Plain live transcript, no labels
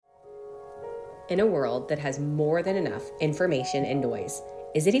In a world that has more than enough information and noise,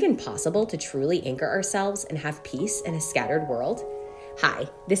 is it even possible to truly anchor ourselves and have peace in a scattered world? Hi,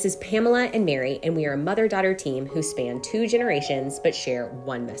 this is Pamela and Mary, and we are a mother-daughter team who span 2 generations but share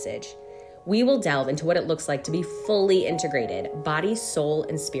one message. We will delve into what it looks like to be fully integrated, body, soul,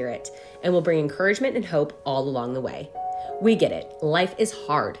 and spirit, and will bring encouragement and hope all along the way. We get it. Life is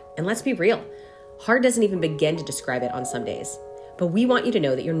hard, and let's be real. Hard doesn't even begin to describe it on some days. But we want you to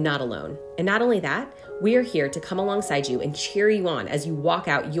know that you're not alone. And not only that, we are here to come alongside you and cheer you on as you walk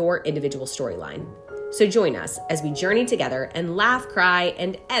out your individual storyline. So join us as we journey together and laugh, cry,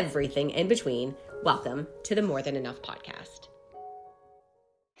 and everything in between. Welcome to the More Than Enough podcast.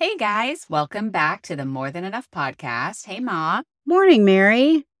 Hey guys, welcome back to the More Than Enough podcast. Hey Ma. Morning,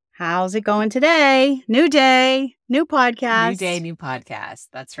 Mary. How's it going today? New day, new podcast. New day, new podcast.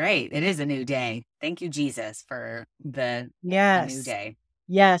 That's right. It is a new day. Thank you, Jesus, for the new day.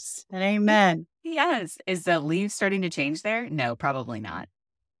 Yes, and amen. Yes. Is the leaves starting to change there? No, probably not.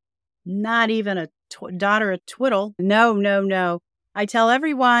 Not even a daughter of twiddle. No. I tell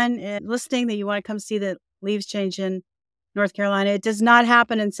everyone listening that you want to come see the leaves change in North Carolina. It does not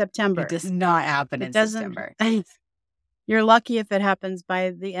happen in September. It does not happen in September. You're lucky if it happens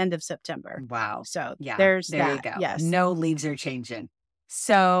by the end of September. Wow. So yeah, there you go. Yes. No leaves are changing.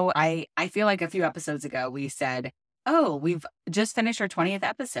 So I feel like a few episodes ago we said, oh, we've just finished our 20th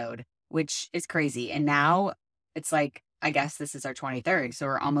episode, which is crazy. And now it's like, I guess this is our 23rd. So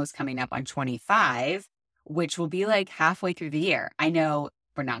we're almost coming up on 25, which will be like halfway through the year. I know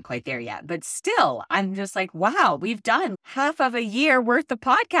we're not quite there yet, but still, I'm just like, wow, we've done half of a year worth of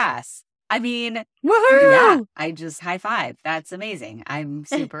podcasts. I mean, woohoo! Yeah, I just high five. That's amazing. I'm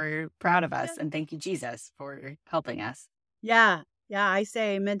super proud of us. And thank you, Jesus, for helping us. Yeah, I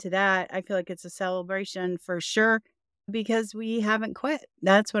say amen to that. I feel like it's a celebration for sure because we haven't quit.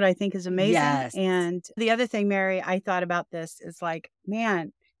 That's what I think is amazing. Yes. And the other thing, Mary, I thought about this is like,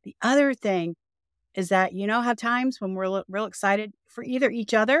 man, the other thing is that, you know, have times when we're real excited for either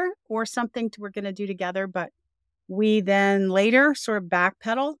each other or something we're going to do together, but we then later sort of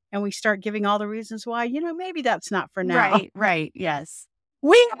backpedal and we start giving all the reasons why, you know, maybe that's not for now. Right. Yes.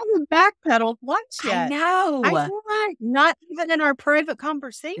 We haven't backpedaled once yet. I know. Not even in our private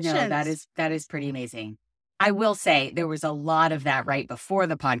conversations. No, that is pretty amazing. I will say there was a lot of that right before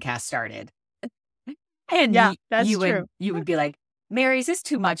the podcast started. And yeah, that's true. You would be like, Mary, is this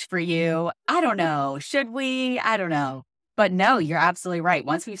too much for you? I don't know. Should we? I don't know. But no, you're absolutely right.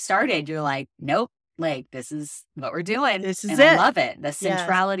 Once we've started, you're like, nope. Like, this is what we're doing. This is it. I love it. The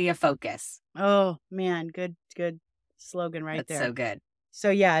centrality of focus. Oh, man. Good slogan right there. That's so good. So,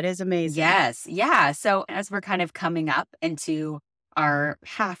 yeah, it is amazing. Yes. Yeah. So as we're kind of coming up into our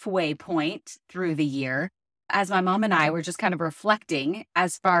halfway point through the year, as my mom and I were just kind of reflecting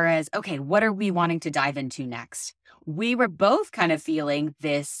as far as, okay, what are we wanting to dive into next? We were both kind of feeling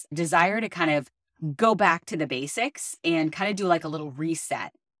this desire to kind of go back to the basics and kind of do like a little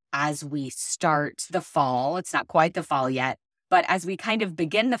reset as we start the fall. It's not quite the fall yet, but as we kind of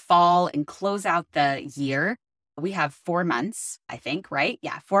begin the fall and close out the year, we have 4 months, I think, right?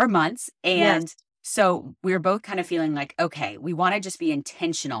 Yeah, 4 months. And yes. So we're both kind of feeling like, okay, we want to just be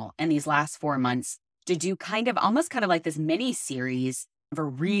intentional in these last 4 months to do almost kind of like this mini series of a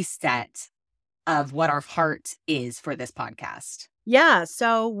reset of what our heart is for this podcast. Yeah.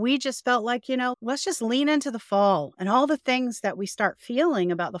 So we just felt like, you know, let's just lean into the fall and all the things that we start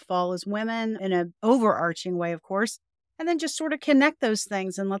feeling about the fall as women in an overarching way, of course, and then just sort of connect those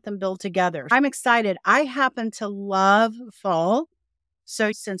things and let them build together. I'm excited. I happen to love fall.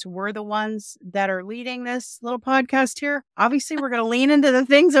 So since we're the ones that are leading this little podcast here, obviously we're going to lean into the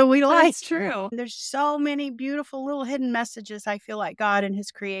things that we like. That's true. There's so many beautiful little hidden messages, I feel like, God and his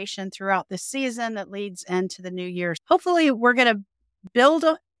creation throughout the season that leads into the new year. Hopefully we're going to build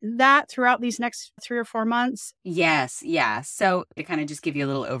that throughout these next 3 or 4 months. Yes. Yeah. So to kind of just give you a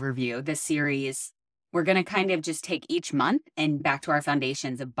little overview, this series, we're going to kind of just take each month and back to our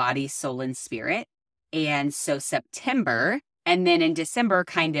foundations of body, soul, and spirit. And so September, and then in December,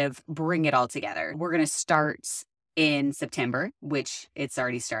 kind of bring it all together. We're going to start in September, which it's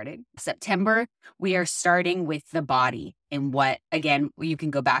already started. September, we are starting with the body and what, again, you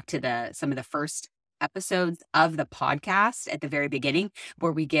can go back to some of the first episodes of the podcast at the very beginning,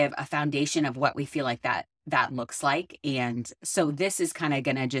 where we give a foundation of what we feel like that looks like. And so this is kind of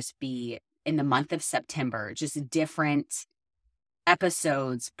going to just be in the month of September, just different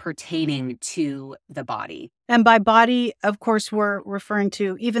episodes pertaining to the body. And by body, of course, we're referring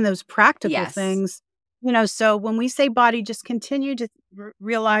to even those practical things. You know, so when we say body, just continue to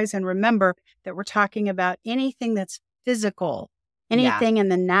realize and remember that we're talking about anything that's physical, anything in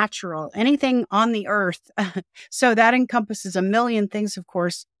the natural, anything on the earth. So that encompasses a million things, of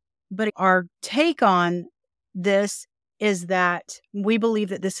course. But our take on this is that we believe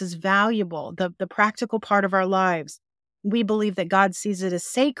that this is valuable, the practical part of our lives. We believe that God sees it as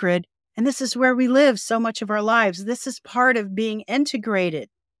sacred, and this is where we live so much of our lives. This is part of being integrated,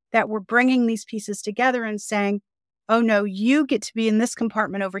 that we're bringing these pieces together and saying, oh no, you get to be in this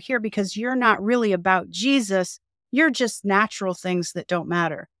compartment over here because you're not really about Jesus. You're just natural things that don't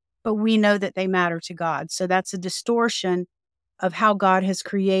matter. But we know that they matter to God. So that's a distortion of how God has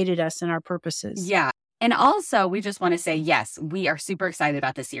created us and our purposes. Yeah. And also, we just want to say, yes, we are super excited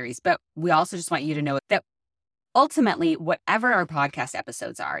about the series, but we also just want you to know that ultimately, whatever our podcast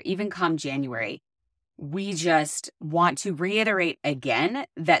episodes are, even come January, we just want to reiterate again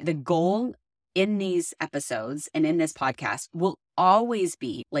that the goal in these episodes and in this podcast will always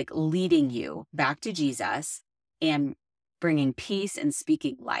be like leading you back to Jesus and bringing peace and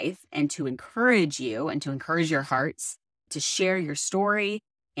speaking life, and to encourage you and to encourage your hearts to share your story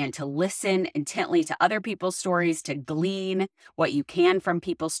and to listen intently to other people's stories, to glean what you can from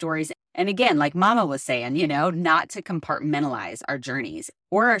people's stories. And again, like Mama was saying, not to compartmentalize our journeys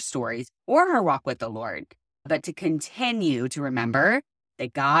or our stories or our walk with the Lord, but to continue to remember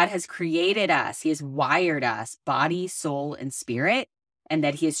that God has created us. He has wired us, body, soul, and spirit, and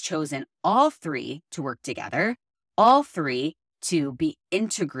that He has chosen all three to work together, all three to be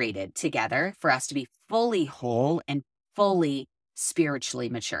integrated together for us to be fully whole and fully spiritually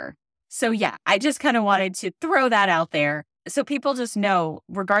mature. So yeah, I just kind of wanted to throw that out there so people just know,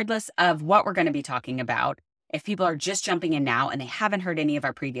 regardless of what we're going to be talking about, if people are just jumping in now and they haven't heard any of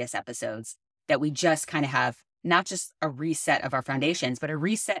our previous episodes, that we just kind of have not just a reset of our foundations, but a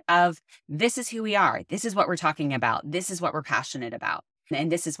reset of this is who we are. This is what we're talking about. This is what we're passionate about.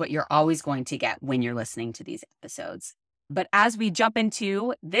 And this is what you're always going to get when you're listening to these episodes. But as we jump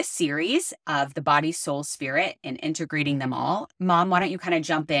into this series of the body, soul, spirit, and integrating them all, Mom, why don't you kind of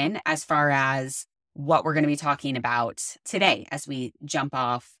jump in as far as what we're going to be talking about today as we jump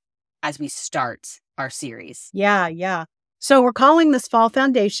off, as we start our series? Yeah. So we're calling this Fall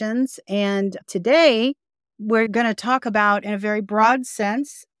Foundations. And today we're going to talk about, in a very broad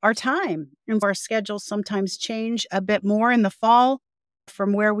sense, our time. And our schedules sometimes change a bit more in the fall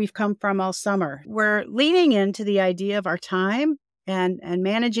from where we've come from all summer. We're leaning into the idea of our time and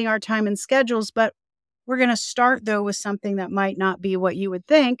managing our time and schedules, but we're going to start, though, with something that might not be what you would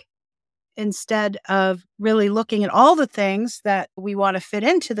think. Instead of really looking at all the things that we want to fit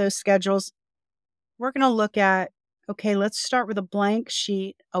into those schedules, we're going to look at, okay, let's start with a blank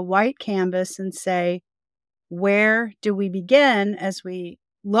sheet, a white canvas, and say, where do we begin as we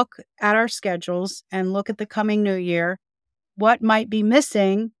look at our schedules and look at the coming new year? What might be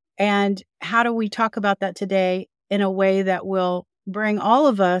missing, and how do we talk about that today in a way that will bring all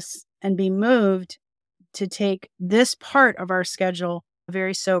of us and be moved to take this part of our schedule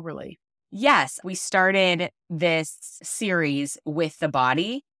very soberly? Yes, we started this series with the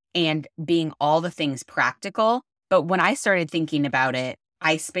body and being all the things practical. But when I started thinking about it,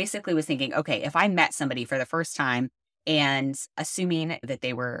 I basically was thinking, okay, if I met somebody for the first time and assuming that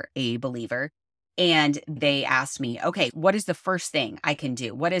they were a believer, and they asked me, okay, what is the first thing I can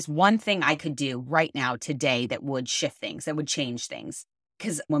do? What is one thing I could do right now today that would shift things, that would change things?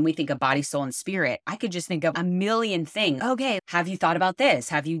 Because when we think of body, soul, and spirit, I could just think of a million things. Okay, have you thought about this?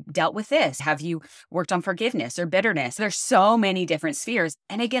 Have you dealt with this? Have you worked on forgiveness or bitterness? There's so many different spheres.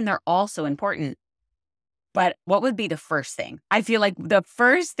 And again, they're all so important. But what would be the first thing? I feel like the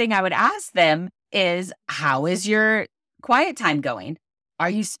first thing I would ask them is, how is your quiet time going? Are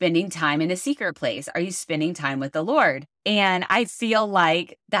you spending time in a secret place? Are you spending time with the Lord? And I feel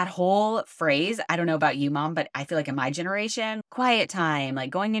like that whole phrase, I don't know about you, Mom, but I feel like in my generation, quiet time, like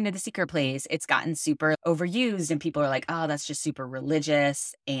going into the secret place, it's gotten super overused and people are like, oh, that's just super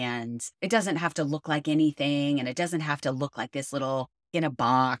religious and it doesn't have to look like anything and it doesn't have to look like this little in a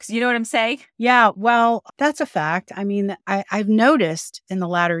box. You know what I'm saying? Yeah, well, that's a fact. I mean, I've noticed in the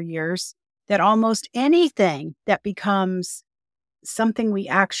latter years that almost anything that becomes something we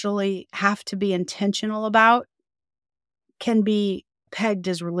actually have to be intentional about can be pegged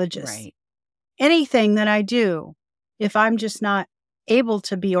as religious. Right. Anything that I do, if I'm just not able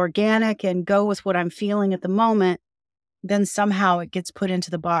to be organic and go with what I'm feeling at the moment, then somehow it gets put into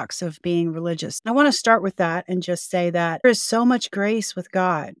the box of being religious. I want to start with that and just say that there is so much grace with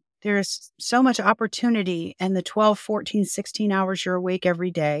God. There is so much opportunity in the 12, 14, 16 hours you're awake every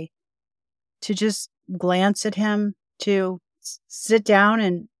day to just glance at Him, to sit down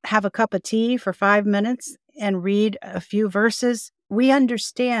and have a cup of tea for 5 minutes and read a few verses. We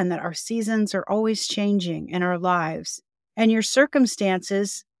understand that our seasons are always changing in our lives. and your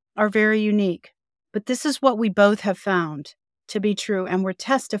circumstances are very unique. But this is what we both have found to be true, and we're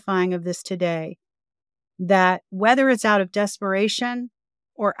testifying of this today, that whether it's out of desperation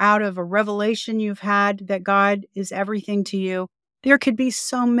or out of a revelation you've had that God is everything to you, there could be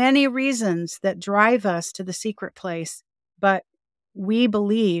so many reasons that drive us to the secret place. But we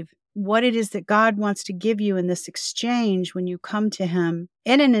believe what it is that God wants to give you in this exchange when you come to Him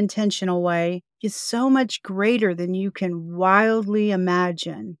in an intentional way is so much greater than you can wildly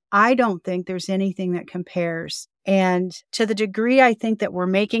imagine. I don't think there's anything that compares. And to the degree I think that we're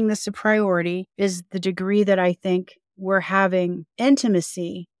making this a priority is the degree that I think we're having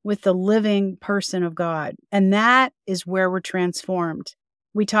intimacy with the living person of God. And that is where we're transformed.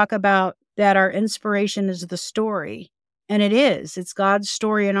 We talk about that our inspiration is the story. And it is. It's God's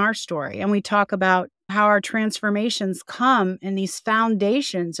story and our story. And we talk about how our transformations come in these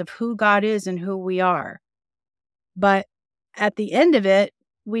foundations of who God is and who we are. But at the end of it,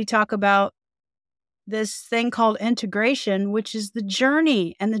 we talk about this thing called integration, which is the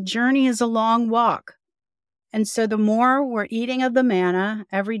journey. And the journey is a long walk. And so the more we're eating of the manna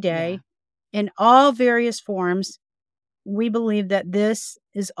every day in all various forms, we believe that this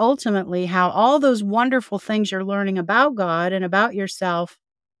is ultimately how all those wonderful things you're learning about God and about yourself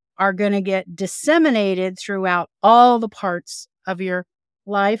are going to get disseminated throughout all the parts of your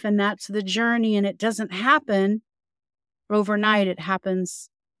life. And that's the journey. And it doesn't happen overnight. It happens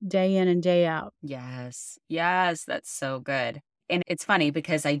day in and day out. Yes. Yes. That's so good. And it's funny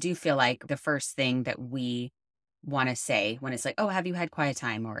because I do feel like the first thing that we want to say when it's like, oh, have you had quiet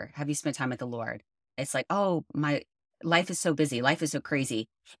time or have you spent time with the Lord? It's like, oh, my life is so busy. Life is so crazy.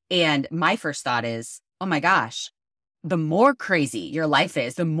 And my first thought is, oh my gosh, the more crazy your life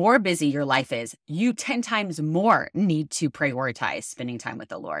is, the more busy your life is, you 10 times more need to prioritize spending time with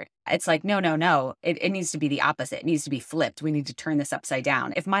the Lord. It's like, no. It needs to be the opposite. It needs to be flipped. We need to turn this upside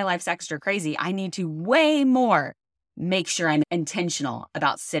down. If my life's extra crazy, I need to way more make sure I'm intentional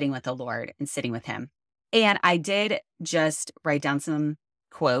about sitting with the Lord and sitting with Him. And I did just write down some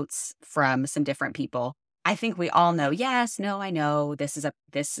quotes from some different people. I think we all know, yes, no, I know this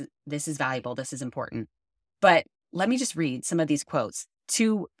is valuable. This is important. But let me just read some of these quotes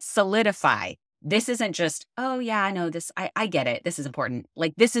to solidify. This isn't just, oh yeah, I know this. I get it. This is important.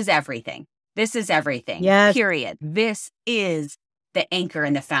 Like this is everything. This is everything. Yes. Period. This is the anchor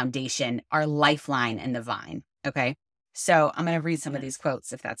and the foundation, our lifeline and the vine. Okay. So I'm going to read some of these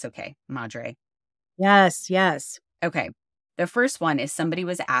quotes if that's okay, Madre. Yes. Okay. The first one is somebody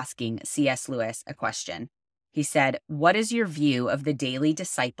was asking C.S. Lewis a question. He said, what is your view of the daily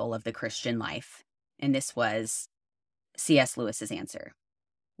disciple of the Christian life? And this was C.S. Lewis's answer.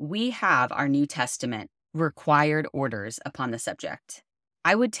 We have our New Testament required orders upon the subject.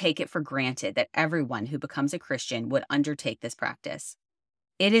 I would take it for granted that everyone who becomes a Christian would undertake this practice.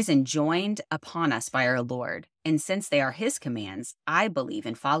 It is enjoined upon us by our Lord, and since they are His commands, I believe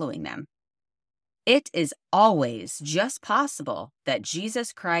in following them. It is always just possible that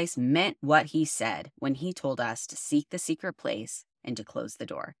Jesus Christ meant what He said when He told us to seek the secret place and to close the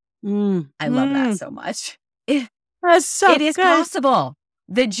door. I love that so much. That's so It is good. possible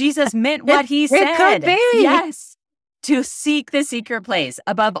that Jesus meant what He said. It could be. Yes. To seek the secret place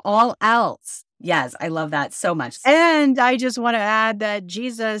above all else. Yes, I love that so much. And I just want to add that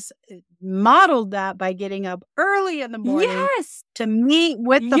Jesus modeled that by getting up early in the morning to meet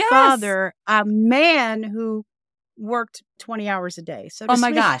with the Father, a man who worked 20 hours a day. So, oh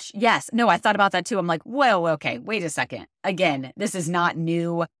my gosh. Yes. No, I thought about that too. I'm like, whoa, okay, wait a second. Again, this is not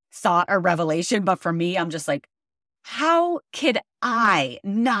new thought or revelation, but for me, I'm just like, how could I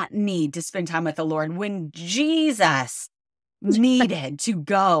not need to spend time with the Lord when Jesus needed to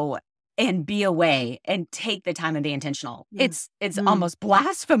go and be away and take the time and be intentional? It's almost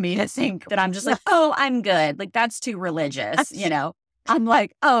blasphemy to think that I'm just like, oh, I'm good. Like that's too religious, you know? I'm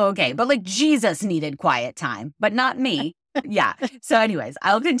like, oh, okay. But like Jesus needed quiet time, but not me. Yeah. So anyways,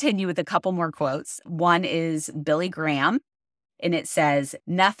 I'll continue with a couple more quotes. One is Billy Graham. And it says,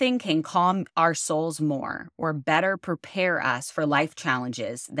 nothing can calm our souls more or better prepare us for life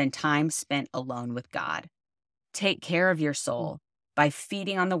challenges than time spent alone with God. Take care of your soul by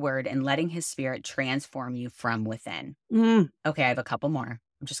feeding on the word and letting His Spirit transform you from within. Okay, I have a couple more.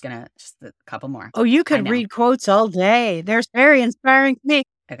 I'm just a couple more. Oh, you could read quotes all day. They're very inspiring to me.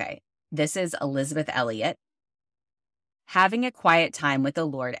 Okay, this is Elizabeth Elliot. Having a quiet time with the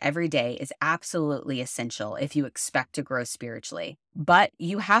Lord every day is absolutely essential if you expect to grow spiritually. But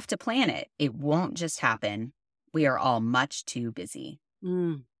you have to plan it. It won't just happen. We are all much too busy.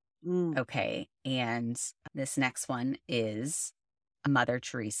 Okay, and this next one is Mother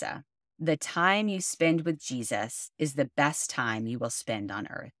Teresa. The time you spend with Jesus is the best time you will spend on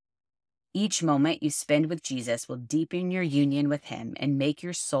earth. Each moment you spend with Jesus will deepen your union with him and make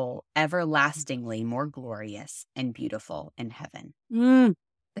your soul everlastingly more glorious and beautiful in heaven.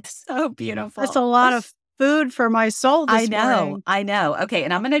 It's so beautiful. That's a lot of food for my soul this morning. I know. Okay,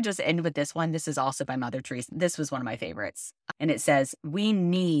 and I'm going to just end with this one. This is also by Mother Teresa. This was one of my favorites. And it says, we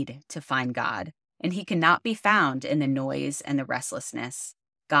need to find God, and he cannot be found in the noise and the restlessness.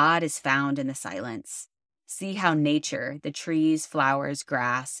 God is found in the silence. See how nature, the trees, flowers,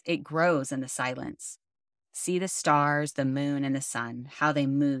 grass, it grows in the silence. See the stars, the moon, and the sun, how they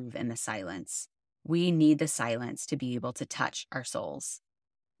move in the silence. We need the silence to be able to touch our souls.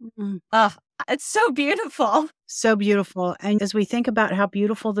 Oh, it's so beautiful. So beautiful. And as we think about how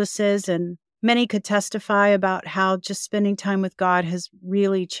beautiful this is, and many could testify about how just spending time with God has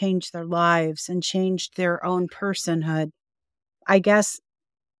really changed their lives and changed their own personhood. I guess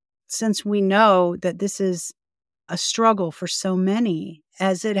since we know that this is a struggle for so many,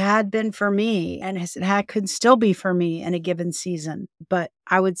 as it had been for me, and as it could still be for me in a given season. But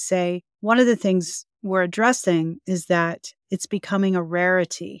I would say one of the things we're addressing is that it's becoming a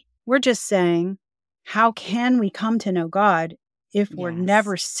rarity. We're just saying, how can we come to know God if we're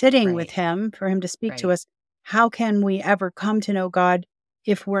never sitting with him for him to speak to us? How can we ever come to know God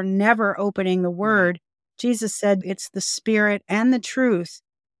if we're never opening the word? Jesus said it's the spirit and the truth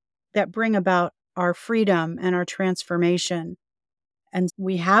that bring about our freedom and our transformation. And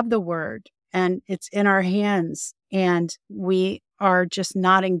we have the word and it's in our hands and we are just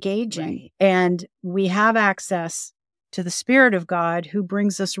not engaging. And we have access to the Spirit of God who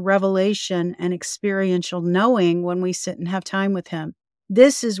brings us revelation and experiential knowing when we sit and have time with him.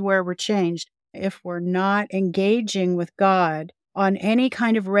 This is where we're changed. If we're not engaging with God on any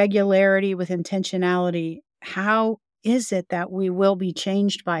kind of regularity with intentionality, how is it that we will be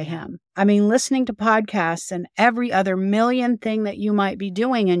changed by him? I mean, listening to podcasts and every other million thing that you might be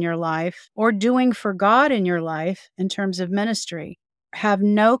doing in your life or doing for God in your life in terms of ministry have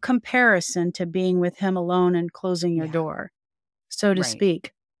no comparison to being with him alone and closing your door, so to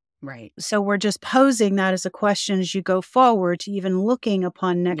speak. Right. So we're just posing that as a question as you go forward to even looking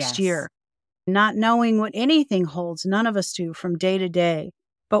upon next year, not knowing what anything holds. None of us do from day to day,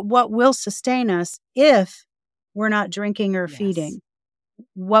 but what will sustain us if we're not drinking or feeding?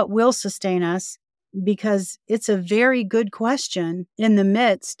 What will sustain us? Because it's a very good question in the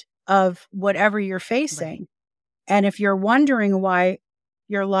midst of whatever you're facing. And if you're wondering why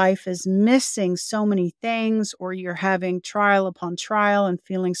your life is missing so many things, or you're having trial upon trial and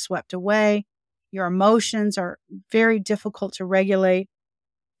feeling swept away, your emotions are very difficult to regulate,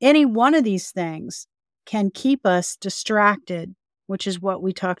 any one of these things can keep us distracted, which is what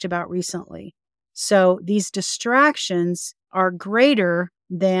we talked about recently. So these distractions are greater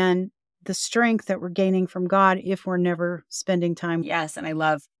than the strength that we're gaining from God if we're never spending time. Yes. And I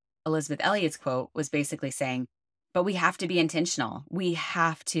love Elizabeth Elliot's quote was basically saying, but we have to be intentional. We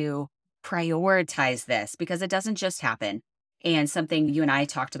have to prioritize this because it doesn't just happen. And something you and I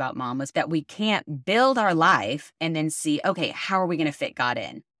talked about, Mom, was that we can't build our life and then see, okay, how are we going to fit God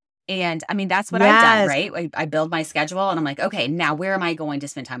in? And I mean, that's what I've done, right? I build my schedule and I'm like, okay, now where am I going to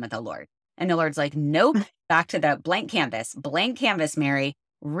spend time with the Lord? And the Lord's like, nope, back to the blank canvas, Mary,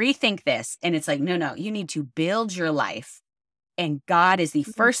 rethink this. And it's like, no, you need to build your life. And God is the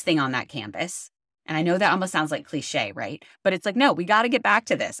first thing on that canvas. And I know that almost sounds like cliche, right? But it's like, no, we got to get back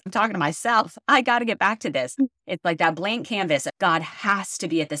to this. I'm talking to myself. I got to get back to this. It's like that blank canvas. God has to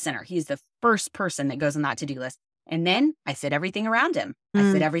be at the center. He's the first person that goes on that to-do list. And then I fit everything around him.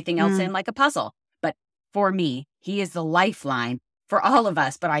 I fit everything else in like a puzzle. But for me, he is the lifeline for all of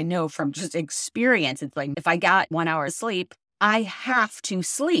us. But I know from just experience, it's like, if I got 1 hour of sleep, I have to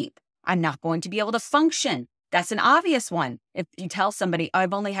sleep. I'm not going to be able to function. That's an obvious one. If you tell somebody,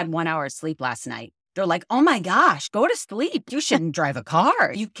 I've only had 1 hour of sleep last night, they're like, oh my gosh, go to sleep. You shouldn't drive a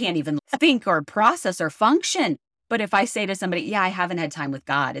car. You can't even think or process or function. But if I say to somebody, yeah, I haven't had time with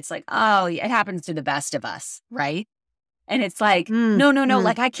God, it's like, oh, it happens to the best of us, right? And it's like, no,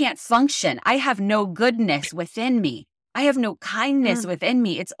 like I can't function. I have no goodness within me. I have no kindness within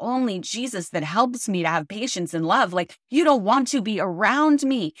me. It's only Jesus that helps me to have patience and love. Like, you don't want to be around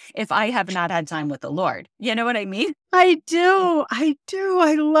me if I have not had time with the Lord. You know what I mean? I do.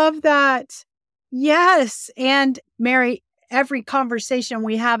 I love that. Yes. And Mary, every conversation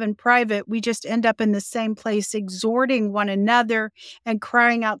we have in private, we just end up in the same place, exhorting one another and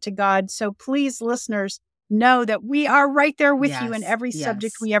crying out to God. So please, listeners, know that we are right there with you in every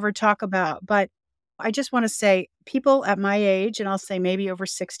subject we ever talk about. But I just want to say, people at my age, and I'll say maybe over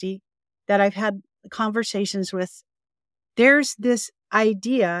 60, that I've had conversations with there's this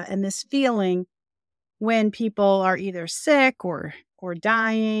idea and this feeling when people are either sick or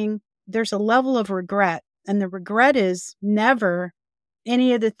dying, there's a level of regret. And the regret is never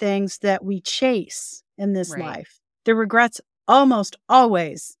any of the things that we chase in this Right. life. The regrets almost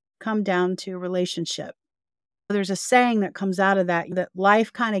always come down to relationship. There's a saying that comes out of that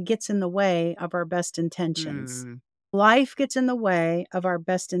life kind of gets in the way of our best intentions. Life gets in the way of our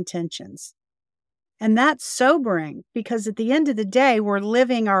best intentions. And that's sobering because at the end of the day, we're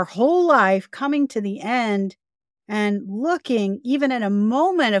living our whole life coming to the end and looking, even in a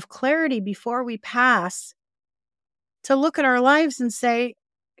moment of clarity before we pass, to look at our lives and say,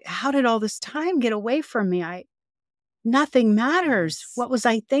 how did all this time get away from me? Nothing matters. Yes. What was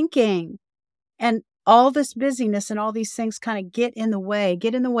I thinking? And all this busyness and all these things kind of get in the way.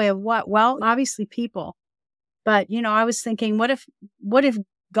 Get in the way of what? Well, obviously people. But, I was thinking, what if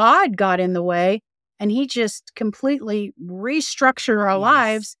God got in the way and he just completely restructured our Yes.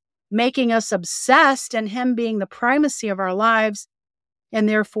 lives, making us obsessed and him being the primacy of our lives and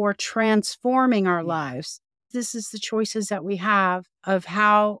therefore transforming our lives. This is the choices that we have of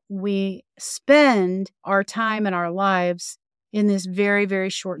how we spend our time and our lives in this very, very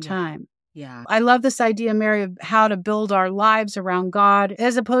short time. Yeah. I love this idea, Mary, of how to build our lives around God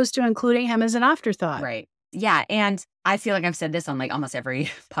as opposed to including him as an afterthought. Right. Yeah. And I feel like I've said this on like almost every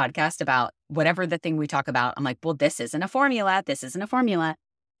podcast about whatever the thing we talk about. I'm like, well, this isn't a formula. This isn't a formula.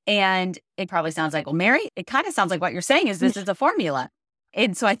 And it probably sounds like, well, Mary, it kind of sounds like what you're saying is this is a formula.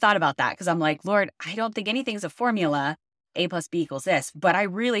 And so I thought about that because I'm like, Lord, I don't think anything's a formula. A plus B equals this. But I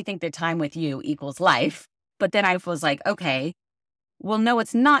really think that time with you equals life. But then I was like, okay, well, no,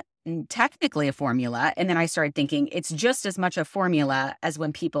 it's not technically a formula. And then I started thinking it's just as much a formula as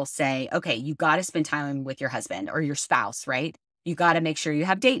when people say, okay, you got to spend time with your husband or your spouse, right? You got to make sure you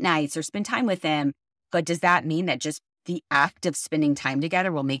have date nights or spend time with them. But does that mean that just the act of spending time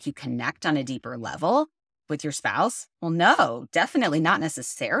together will make you connect on a deeper level with your spouse? Well, no, definitely not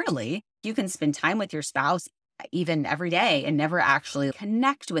necessarily. You can spend time with your spouse even every day and never actually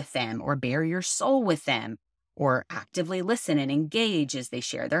connect with them or bare your soul with them or actively listen and engage as they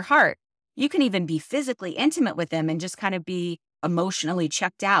share their heart. You can even be physically intimate with them and just kind of be emotionally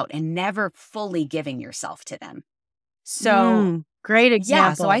checked out and never fully giving yourself to them. So great example.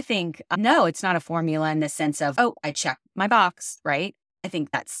 yeah, so I think, no, it's not a formula in the sense of, oh, I checked my box, right? I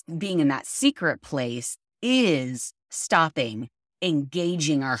think that's being in that secret place is stopping,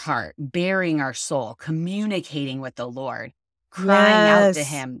 engaging our heart, bearing our soul, communicating with the Lord, crying out to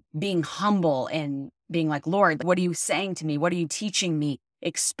him, being humble and being like, Lord, what are you saying to me? What are you teaching me?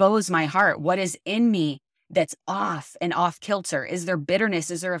 Expose my heart. What is in me that's off and off kilter? Is there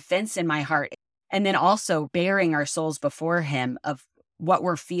bitterness? Is there offense in my heart? And then also bearing our souls before him of what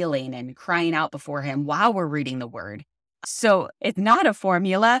we're feeling and crying out before him while we're reading the word. So it's not a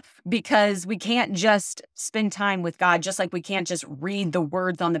formula because we can't just spend time with God, just like we can't just read the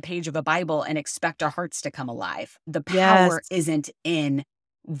words on the page of a Bible and expect our hearts to come alive. The power isn't in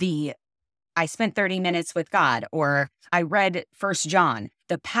I spent 30 minutes with God, or I read 1 John.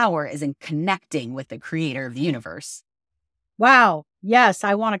 The power is in connecting with the creator of the universe. Wow. Yes,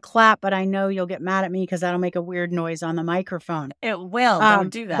 I want to clap, but I know you'll get mad at me because that'll make a weird noise on the microphone. It will. Don't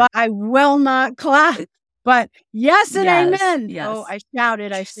do that. But I will not clap. But yes and amen. Yes. Oh, I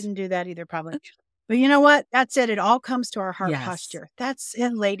shouted. I shouldn't do that either, probably. But you know what? That's it. It all comes to our heart posture. That's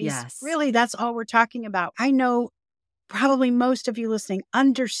it, ladies. Yes. Really, that's all we're talking about. I know probably most of you listening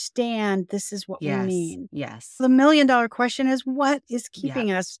understand this is what we mean. Yes. The $1 million question is, what is keeping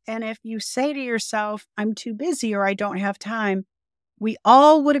us? And if you say to yourself, I'm too busy or I don't have time, we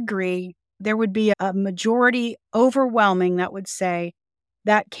all would agree there would be a majority overwhelming that would say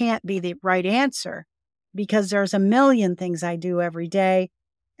that can't be the right answer because there's a million things I do every day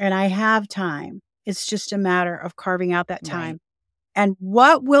and I have time. It's just a matter of carving out that time. Right. And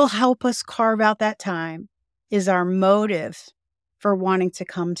what will help us carve out that time is our motive for wanting to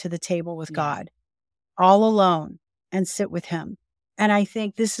come to the table with God all alone and sit with him. And I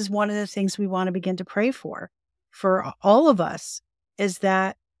think this is one of the things we want to begin to pray for all of us, is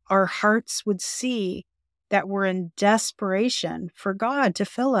that our hearts would see that we're in desperation for God to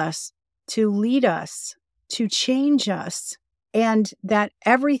fill us, to lead us, to change us, and that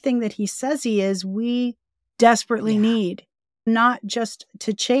everything that he says he is, we desperately need. Not just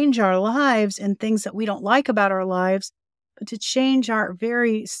to change our lives and things that we don't like about our lives, but to change our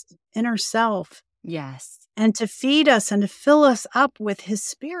very inner self. Yes. And to feed us and to fill us up with his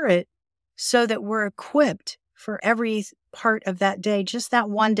spirit so that we're equipped for every part of that day, just that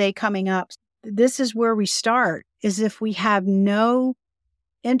one day coming up. This is where we start, is if we have no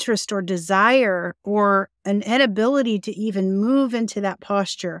interest or desire or an inability to even move into that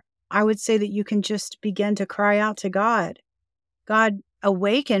posture, I would say that you can just begin to cry out to God. God,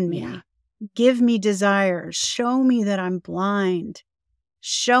 awaken me. Yeah. Give me desires. Show me that I'm blind.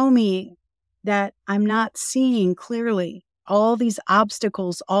 Show me that I'm not seeing clearly all these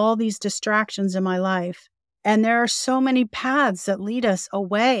obstacles, all these distractions in my life. And there are so many paths that lead us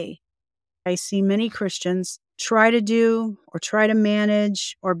away. I see many Christians try to do or try to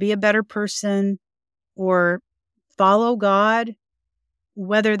manage or be a better person or follow God,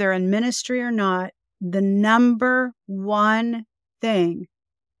 whether they're in ministry or not. The number one thing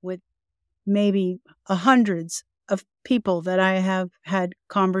with maybe hundreds of people that I have had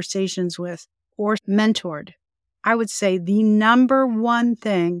conversations with or mentored, I would say the number one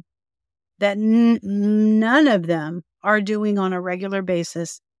thing that none of them are doing on a regular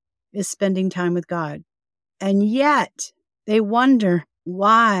basis is spending time with God. And yet they wonder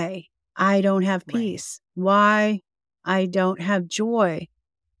why I don't have peace, why I don't have joy,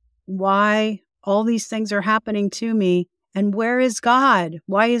 why all these things are happening to me. And where is God?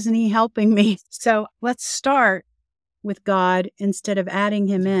 Why isn't he helping me? So let's start with God instead of adding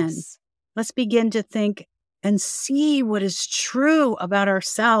him in. Let's begin to think and see what is true about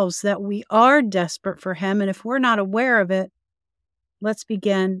ourselves, that we are desperate for him. And if we're not aware of it, let's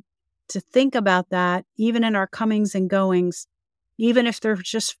begin to think about that, even in our comings and goings, even if they're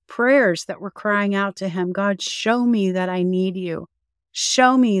just prayers that we're crying out to him. God, show me that I need you.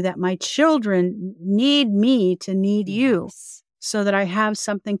 Show me that my children need me to need you, so that I have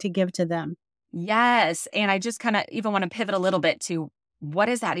something to give to them. Yes. And I just kind of even want to pivot a little bit to what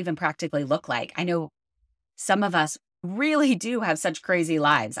does that even practically look like? I know some of us really do have such crazy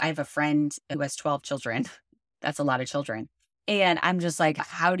lives. I have a friend who has 12 children. That's a lot of children. And I'm just like,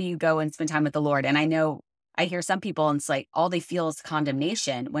 how do you go and spend time with the Lord? And I know I hear some people and it's like all they feel is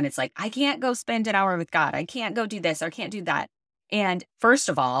condemnation when it's like, I can't go spend an hour with God. I can't go do this or I can't do that. And first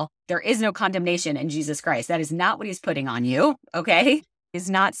of all, there is no condemnation in Jesus Christ. That is not what he's putting on you. Okay. He's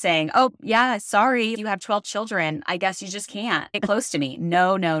not saying, oh yeah, sorry, you have 12 children. I guess you just can't get close to me.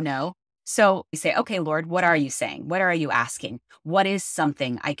 No, no, no. So you say, okay, Lord, what are you saying? What are you asking? What is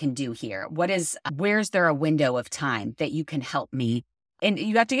something I can do here? Where's there a window of time that you can help me? And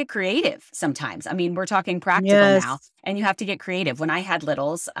you have to get creative sometimes. I mean, we're talking practical now, and you have to get creative. When I had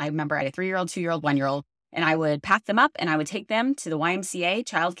littles, I remember I had a 3-year-old, 2-year-old, 1-year-old, and I would pack them up and I would take them to the YMCA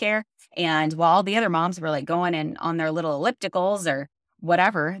childcare. And while all the other moms were like going and on their little ellipticals or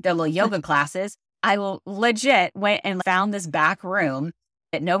whatever, their little yoga classes, I legit went and found this back room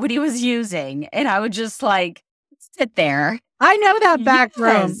that nobody was using. And I would just like sit there. I know that back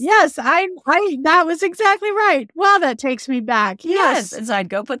room. Yes, I that was exactly right. Wow, that takes me back. Yes. And so I'd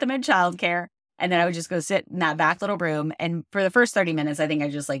go put them in childcare and then I would just go sit in that back little room. And for the first 30 minutes, I think I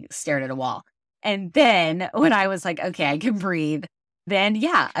just like stared at a wall. And then when I was like, okay, I can breathe, then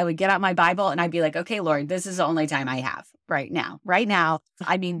yeah, I would get out my Bible and I'd be like, okay, Lord, this is the only time I have right now.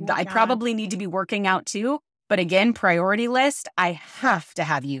 I mean, I probably need to be working out too. But again, priority list, I have to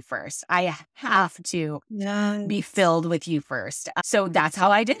have you first. I have to be filled with you first. So that's how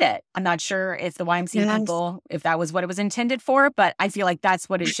I did it. I'm not sure if the YMCA people, if that was what it was intended for, but I feel like that's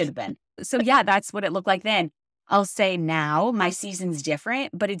what it should have been. So yeah, that's what it looked like then. I'll say now my season's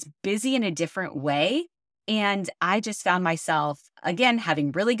different, but it's busy in a different way. And I just found myself, again,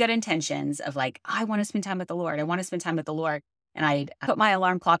 having really good intentions of like, I want to spend time with the Lord. I want to spend time with the Lord. And I'd put my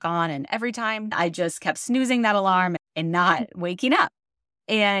alarm clock on and every time I just kept snoozing that alarm and not waking up.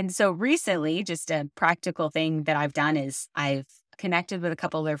 And so recently, just a practical thing that I've done is I've connected with a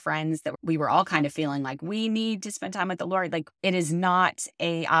couple of their friends that we were all kind of feeling like we need to spend time with the Lord. Like it is not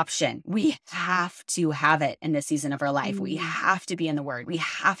an option. We have to have it in this season of our life. We have to be in the Word. We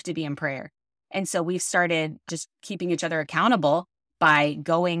have to be in prayer. And so we've started just keeping each other accountable by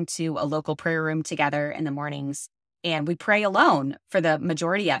going to a local prayer room together in the mornings. And we pray alone for the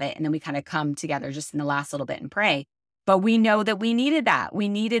majority of it. And then we kind of come together just in the last little bit and pray. But we know that we needed that. We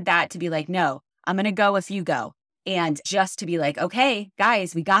needed that to be like, no, I'm going to go if you go. And just to be like, okay,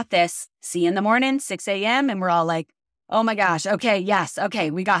 guys, we got this. See you in the morning, 6 a.m. And we're all like, oh my gosh, okay, yes, okay,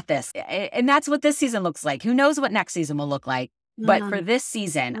 we got this. And that's what this season looks like. Who knows what next season will look like? But for this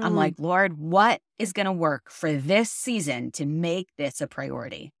season, I'm like, Lord, what is going to work for this season to make this a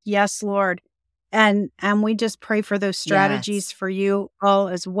priority? Yes, Lord. And we just pray for those strategies for you all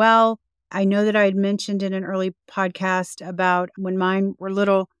as well. I know that I had mentioned in an early podcast about when mine were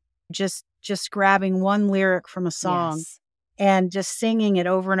little, just grabbing one lyric from a song and just singing it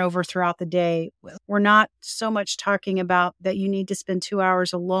over and over throughout the day. We're not so much talking about that you need to spend 2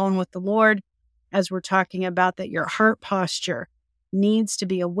 hours alone with the Lord as we're talking about that your heart posture needs to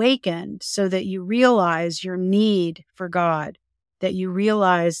be awakened so that you realize your need for God, that you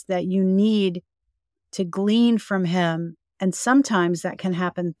realize that you need to glean from Him. And sometimes that can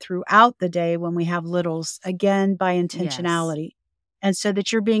happen throughout the day when we have littles, again, by intentionality. And so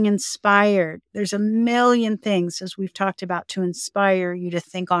that you're being inspired. There's a million things, as we've talked about, to inspire you to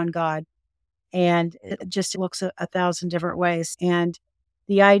think on God. And it just looks 1,000 different ways. And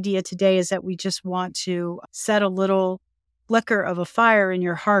the idea today is that we just want to set a little flicker of a fire in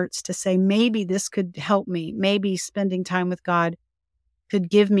your hearts to say, maybe this could help me. Maybe spending time with God could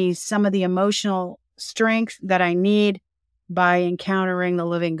give me some of the emotional strength that I need by encountering the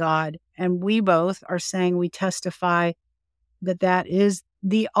living God. And we both are saying we testify that that is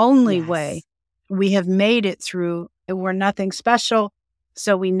the only way. We have made it through. We're nothing special.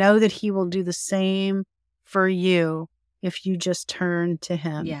 So we know that He will do the same for you if you just turn to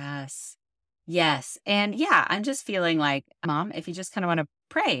Him. Yes. And yeah, I'm just feeling like, Mom, if you just kind of want to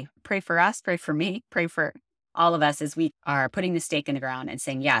pray for us, pray for me, pray for all of us as we are putting the stake in the ground and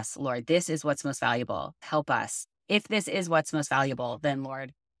saying, yes, Lord, this is what's most valuable. Help us. If this is what's most valuable, then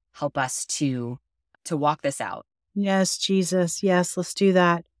Lord, help us to walk this out. Yes, Jesus. Yes, let's do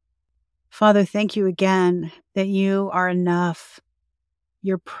that. Father, thank you again that you are enough.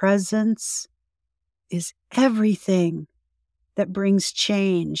 Your presence is everything that brings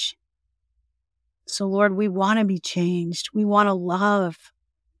change. So, Lord, we want to be changed. We want to love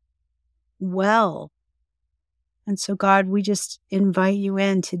well. And so, God, we just invite you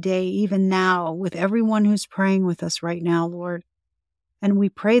in today, even now, with everyone who's praying with us right now, Lord. And we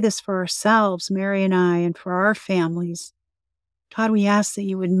pray this for ourselves, Mary and I, and for our families. God, we ask that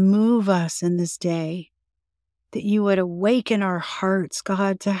you would move us in this day, that you would awaken our hearts,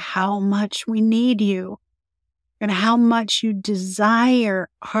 God, to how much we need you and how much you desire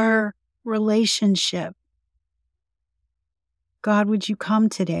our relationship. God, would you come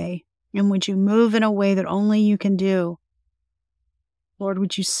today and would you move in a way that only you can do? Lord,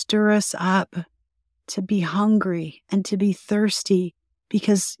 would you stir us up to be hungry and to be thirsty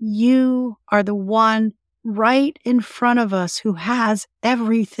because you are the one right in front of us who has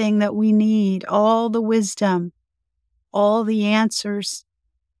everything that we need, all the wisdom, all the answers,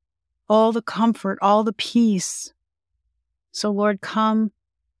 all the comfort, all the peace. So, Lord, come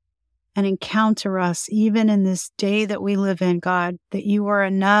and encounter us even in this day that we live in, God, that you are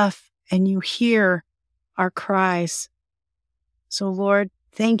enough and you hear our cries. So, Lord,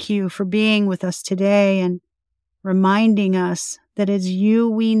 thank you for being with us today and reminding us that it's you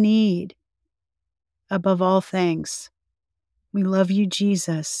we need above all things. We love you,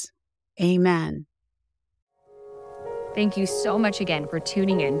 Jesus. Amen. Thank you so much again for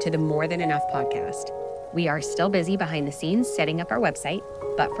tuning in to the More Than Enough podcast. We are still busy behind the scenes setting up our website,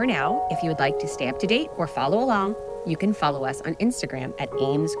 but for now, if you would like to stay up to date or follow along, you can follow us on Instagram at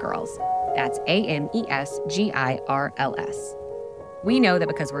AmesGirls. That's AMESGIRLS. We know that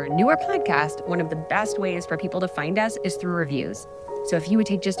because we're a newer podcast, one of the best ways for people to find us is through reviews. So if you would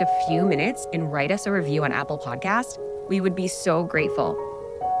take just a few minutes and write us a review on Apple Podcast, we would be so grateful.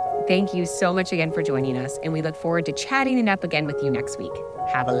 Thank you so much again for joining us, and we look forward to chatting it up again with you next week.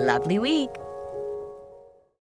 Have a lovely week.